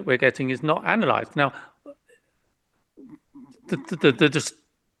narrative that we're getting is not analysed. Now, the just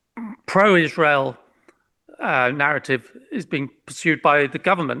pro-Israel narrative is being pursued by the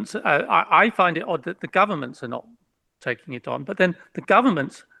governments. I find it odd that the governments are not taking it on. But then the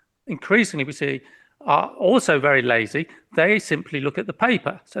governments, increasingly we see, are also very lazy. They simply look at the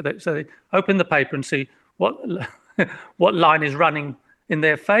paper. So they open the paper and see what what line is running in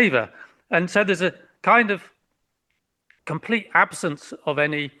their favour. And so there's a kind of complete absence of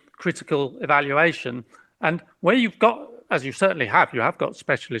any critical evaluation. And where you've got, as you certainly have, you have got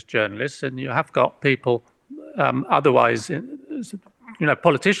specialist journalists, and you have got people otherwise,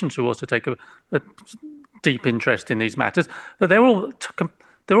 politicians who also take a deep interest in these matters, but they're all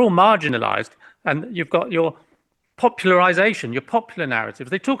marginalised. And you've got your popularisation, your popular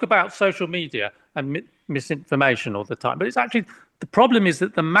narratives. They talk about social media and misinformation all the time, but it's actually, the problem is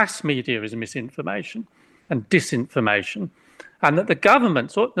that the mass media is misinformation and disinformation, and that the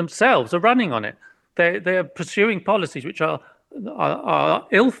governments themselves are running on it. They're pursuing policies which are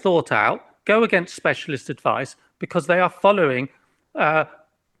ill thought out, go against specialist advice, because they are following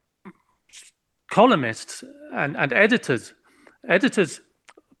columnists and editors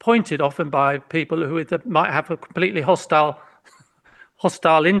appointed often by people who might have a completely hostile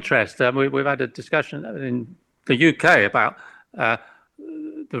interest. We've had a discussion in the UK about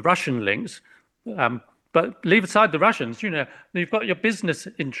the Russian links, but leave aside the Russians. You've got your business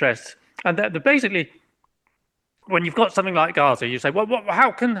interests, and they're basically, when you've got something like Gaza, you say, well,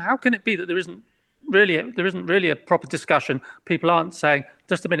 how can it be that there isn't really a proper discussion? People aren't saying,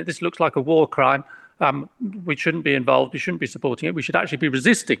 just a minute, this looks like a war crime. We shouldn't be involved. We shouldn't be supporting it. We should actually be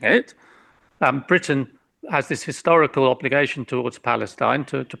resisting it. Britain has this historical obligation towards Palestine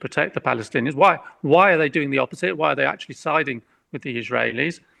to protect the Palestinians. Why are they doing the opposite? Why are they actually siding with the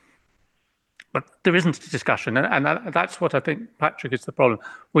Israelis? But there isn't a discussion, and that's what I think, Patrick, is the problem.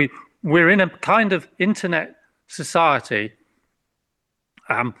 We're in a kind of internet society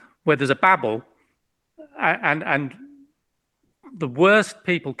where there's a babble, and the worst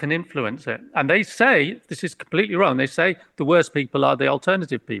people can influence it. And they say, this is completely wrong, they say the worst people are the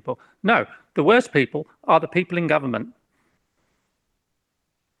alternative people. No, the worst people are the people in government.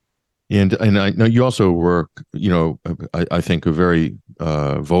 And I know you also were, I think a very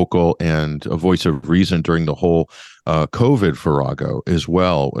vocal and a voice of reason during the whole COVID farrago as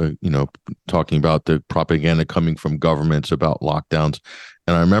well, talking about the propaganda coming from governments about lockdowns.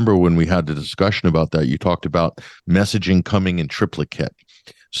 And I remember when we had the discussion about that, you talked about messaging coming in triplicate.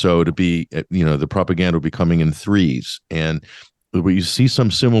 So to be, the propaganda will be coming in threes. And we see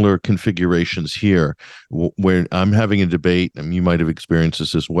some similar configurations here where I'm having a debate, and you might have experienced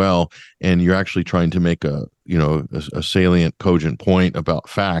this as well, and you're actually trying to make a salient, cogent point about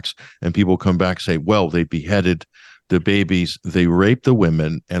facts, and people come back and say, well, they beheaded the babies, they raped the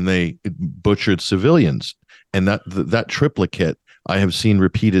women, and they butchered civilians. And that triplicate I have seen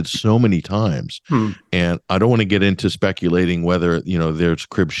repeated so many times. And I don't want to get into speculating whether, there's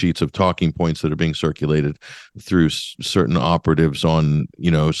crib sheets of talking points that are being circulated through certain operatives on,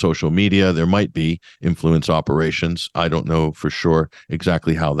 social media. There might be influence operations. I don't know for sure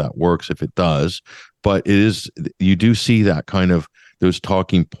exactly how that works, if it does, but you do see that kind of, those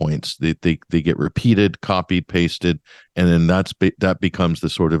talking points, they get repeated, copied, pasted, and then that becomes the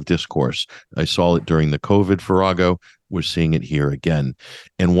sort of discourse. I saw it during the COVID farrago. We're seeing it here again.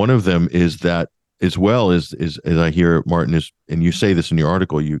 And one of them is that, as well as I hear, Martin, and you say this in your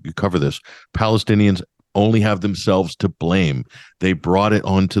article, you cover this, Palestinians only have themselves to blame. They brought it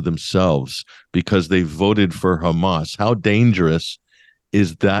onto themselves because they voted for Hamas. How dangerous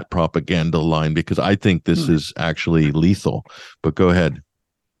is that propaganda line? Because I think this is actually lethal. But go ahead.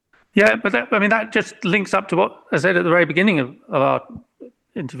 Yeah, but that just links up to what I said at the very beginning of our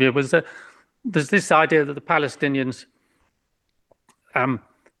interview, was that there's this idea that the Palestinians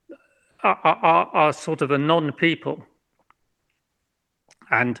are sort of a non-people,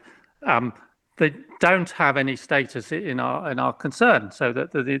 and they don't have any status in our concern. So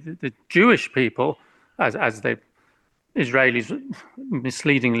that the Jewish people, as the Israelis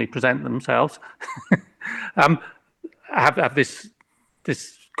misleadingly present themselves, have this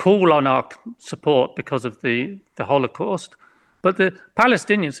call on our support because of the Holocaust, but the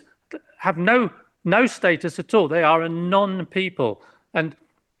Palestinians have no status at all. They are a non-people, and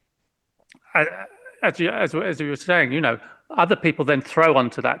as you were saying, other people then throw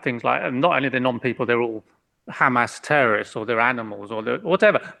onto that things like, not only they're non-people, they're all Hamas terrorists, or they're animals, or they're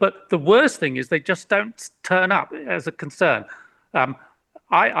whatever. But the worst thing is they just don't turn up as a concern.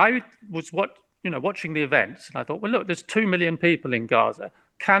 I was watching the events, and I thought, well, look, there's 2 million people in Gaza.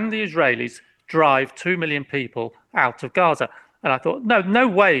 Can the Israelis drive 2 million people out of Gaza? And I thought, no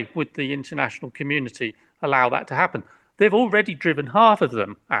way would the international community allow that to happen. They've already driven half of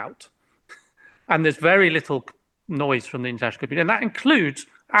them out. And there's very little noise from the international community. And that includes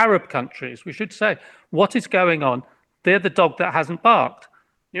Arab countries. We should say, what is going on? They're the dog that hasn't barked.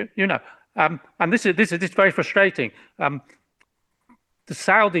 And this is very frustrating. The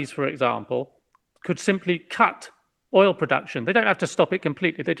Saudis, for example, could simply cut oil production. They don't have to stop it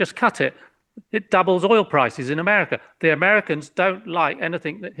completely. They just cut it. It doubles oil prices in America. The Americans don't like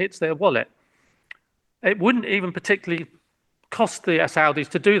anything that hits their wallet. It wouldn't even particularly cost the Saudis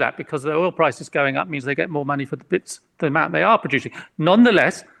to do that, because the oil prices going up means they get more money for the amount they are producing.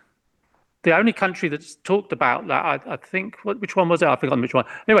 Nonetheless, the only country that's talked about that, I think, which one was it? I've forgotten which one.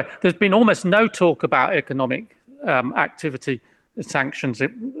 Anyway, there's been almost no talk about economic activity, sanctions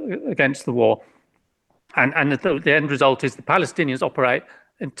against the war. And the end result is the Palestinians operate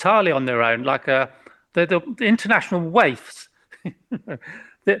entirely on their own, like they're the international waifs.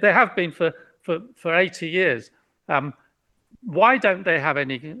 They have been for 80 years. Why don't they have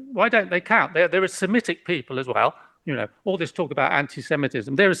any? Why don't they count? They're a Semitic people as well. All this talk about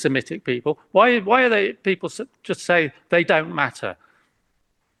anti-Semitism. They're a Semitic people. Why are they people just say they don't matter?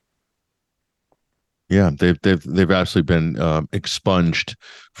 Yeah, they've actually been expunged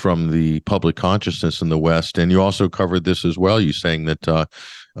from the public consciousness in the West. And you also covered this as well. You saying that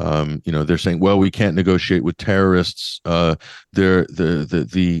they're saying, well, we can't negotiate with terrorists. The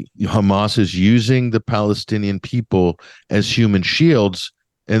Hamas is using the Palestinian people as human shields,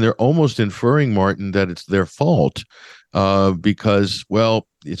 and they're almost inferring, Martin, that it's their fault because, well,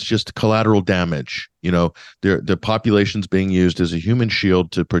 it's just collateral damage. The population's being used as a human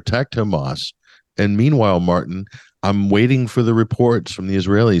shield to protect Hamas. And meanwhile, Martin, I'm waiting for the reports from the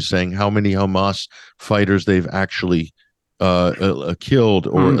Israelis saying how many Hamas fighters they've actually killed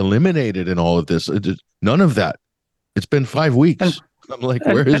or eliminated in all of this. None of that. It's been 5 weeks. I'm like,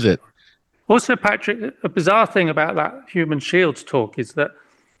 where is it? Also, Patrick, a bizarre thing about that human shields talk is that,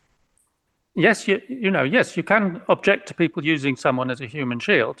 yes, you can object to people using someone as a human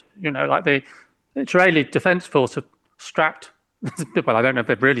shield. Like the Israeli Defense Force have strapped. Well, I don't know if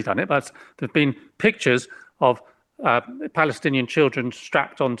they've really done it, but there've been pictures of Palestinian children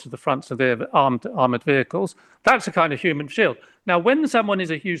strapped onto the fronts of their armored vehicles. That's a kind of human shield. Now, when someone is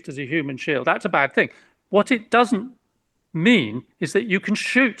used as a human shield, that's a bad thing. What it doesn't mean is that you can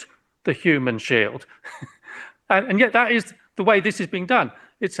shoot the human shield. and yet that is the way this is being done.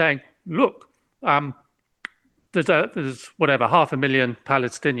 It's saying, look, there's whatever, 500,000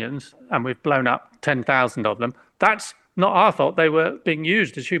 Palestinians, and we've blown up 10,000 of them. That's not our fault. They were being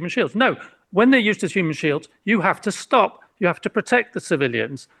used as human shields. No, when they're used as human shields, you have to stop. You have to protect the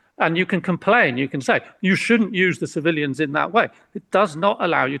civilians. And you can complain. You can say, you shouldn't use the civilians in that way. It does not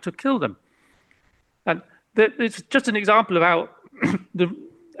allow you to kill them. And it's just an example of how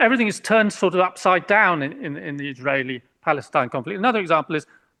everything is turned sort of upside down in the Israeli-Palestine conflict. Another example is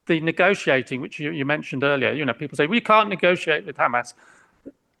the negotiating, which you mentioned earlier. People say, we can't negotiate with Hamas.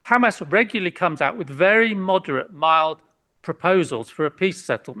 Hamas regularly comes out with very moderate, mild proposals for a peace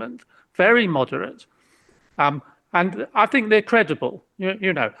settlement, very moderate. And I think they're credible.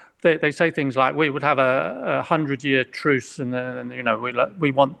 They say things like, we would have a 100-year truce, and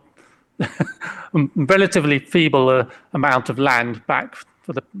we want a relatively feeble amount of land back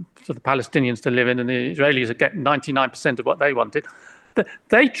for the Palestinians to live in, and the Israelis are getting 99% of what they wanted.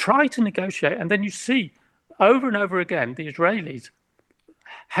 They try to negotiate, and then you see over and over again the Israelis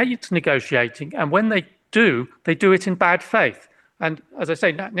hate negotiating, and when they do it in bad faith. And as I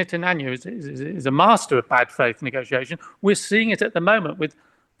say, Netanyahu is a master of bad faith negotiation. We're seeing it at the moment with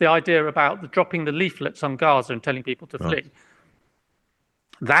the idea about dropping the leaflets on Gaza and telling people to flee.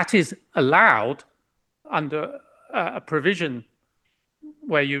 That is allowed under a provision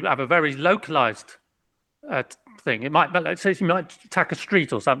where you have a very localized thing. Let's say you might attack a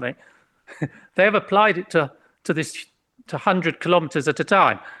street or something. they have applied it to 100 kilometers at a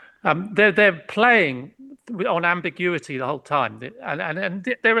time. They're playing on ambiguity the whole time, and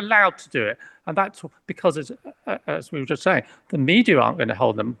they're allowed to do it. And that's because, as we were just saying, the media aren't going to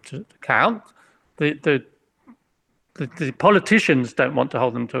hold them to account. The politicians don't want to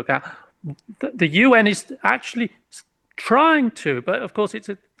hold them to account. The UN is actually trying to, but of course it's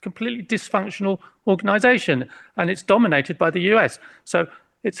a completely dysfunctional organization, and it's dominated by the US. So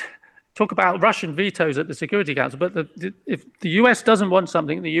it's talk about Russian vetoes at the Security Council, but if the US doesn't want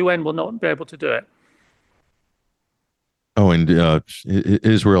something, the UN will not be able to do it. Oh, and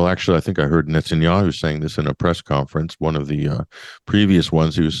Israel, actually, I think I heard Netanyahu saying this in a press conference, one of the previous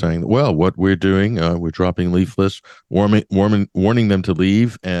ones. He was saying, well, what we're doing, we're dropping leaflets, warning them to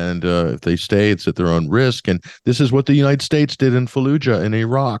leave, and if they stay, it's at their own risk. And this is what the United States did in Fallujah in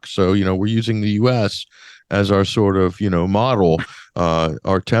Iraq. So, we're using the U.S. as our sort of, model,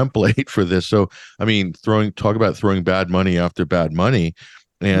 our template for this. So, I mean, talk about throwing bad money after bad money.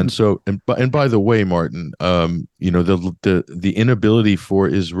 And so, and by the way, Martin, the inability for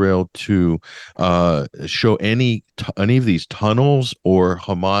Israel to show any of these tunnels or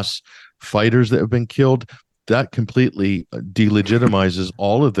Hamas fighters that have been killed, that completely delegitimizes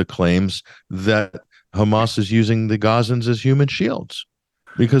all of the claims that Hamas is using the Gazans as human shields,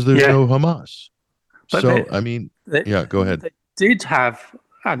 because there's no Hamas. But so, go ahead. They did have,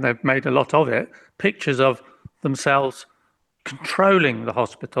 and they've made a lot of it, pictures of themselves controlling the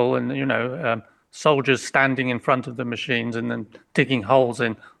hospital, and soldiers standing in front of the machines and then digging holes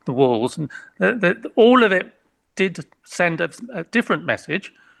in the walls, and all of it did send a different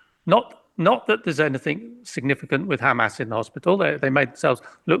message. Not that there's anything significant with Hamas in the hospital. They made themselves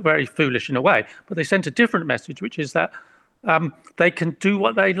look very foolish in a way, but they sent a different message, which is that they can do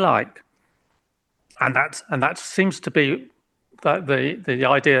what they like, and that seems to be the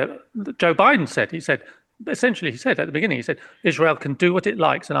idea that Joe Biden said. He said at the beginning, Israel can do what it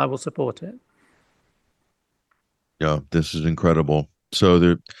likes and I will support it. Yeah, this is incredible.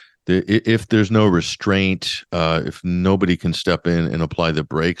 So if there's no restraint, if nobody can step in and apply the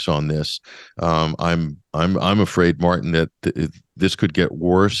brakes on this, I'm afraid, Martin, that this could get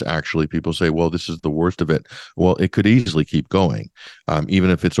worse. Actually, people say, well, this is the worst of it. Well, it could easily keep going,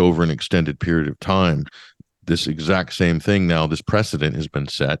 even if it's over an extended period of time. This exact same thing now, this precedent has been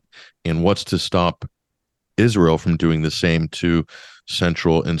set, and what's to stop Israel from doing the same to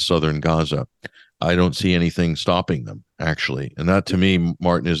central and southern Gaza? I don't see anything stopping them, actually. And that, to me,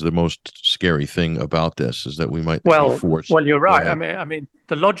 Martin, is the most scary thing about this, is that we might be forced. Well, you're right. I mean,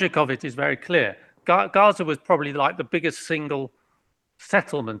 the logic of it is very clear. Gaza was probably like the biggest single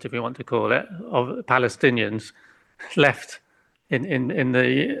settlement, if you want to call it, of Palestinians left in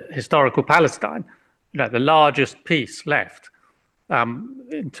the historical Palestine. The largest piece left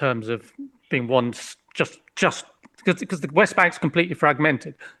in terms of being one just because the West Bank's completely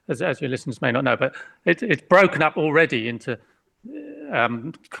fragmented, as your listeners may not know, but it's broken up already into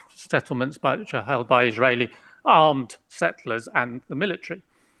settlements which are held by Israeli armed settlers and the military.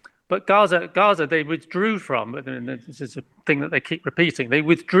 But Gaza, they withdrew from, and this is a thing that they keep repeating, they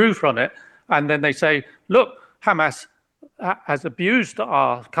withdrew from it, and then they say, look, Hamas has abused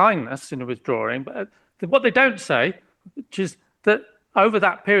our kindness in withdrawing, but what they don't say, which is that over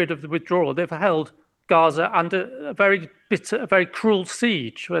that period of the withdrawal, they've held Gaza under a very bitter, a very cruel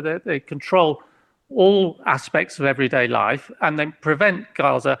siege, where they control all aspects of everyday life, and they prevent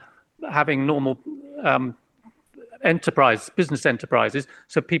Gaza having normal business enterprises,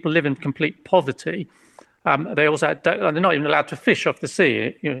 so people live in complete poverty. They also they're not even allowed to fish off the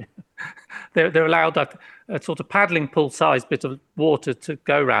sea. They're allowed a sort of paddling pool-sized bit of water to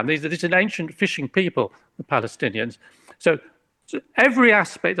go around. This is an ancient fishing people, the Palestinians. So every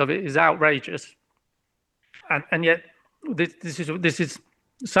aspect of it is outrageous. And yet, this is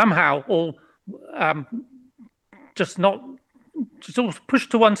somehow all just all pushed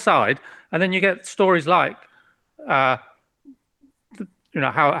to one side, and then you get stories like, how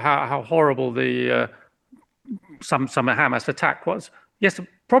horrible the some Hamas attack was. Yes,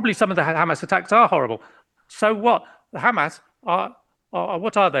 probably some of the Hamas attacks are horrible. So what? The Hamas are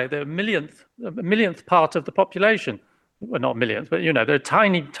what are they? They're a millionth part of the population. Well, not millionth, but they're a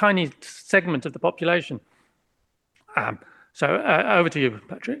tiny segment of the population. So over to you,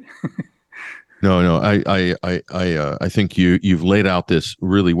 Patrick. No, I think you've laid out this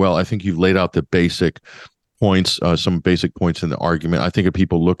really well. I think you've laid out the basic points, some basic points in the argument. I think if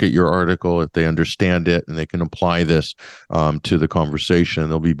people look at your article, if they understand it and they can apply this to the conversation,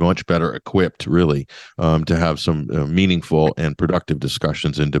 they'll be much better equipped, really, to have some meaningful and productive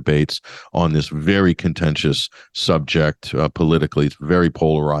discussions and debates on this very contentious subject politically. It's very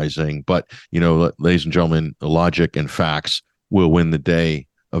polarizing, but, ladies and gentlemen, logic and facts will win the day.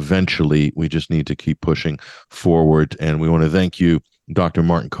 Eventually, we just need to keep pushing forward. And we want to thank you, Dr.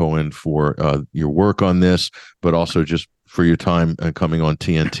 Martin Cohen, for your work on this, but also just for your time coming on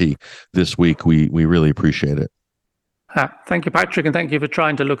TNT this week. We really appreciate it. Thank you, Patrick, and thank you for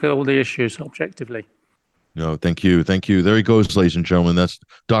trying to look at all the issues objectively. No, thank you. Thank you. There he goes, ladies and gentlemen. That's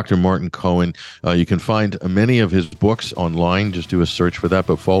Dr. Martin Cohen. You can find many of his books online. Just do a search for that,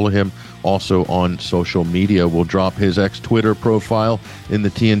 but follow him also on social media. We'll drop his Twitter profile in the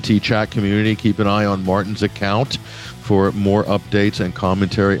TNT chat community. Keep an eye on Martin's account for more updates and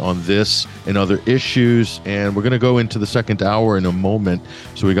commentary on this and other issues. And we're going to go into the second hour in a moment.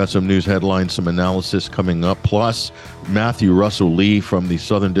 So we got some news headlines, some analysis coming up, plus Matthew Russell Lee from the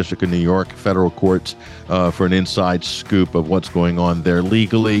Southern District of New York federal courts for an inside scoop of what's going on there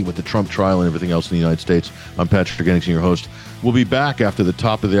legally with the Trump trial and everything else in the United States. I'm Patrick Henningsen, your host. We'll be back after the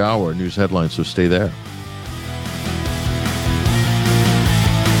top of the hour news headlines, so stay there.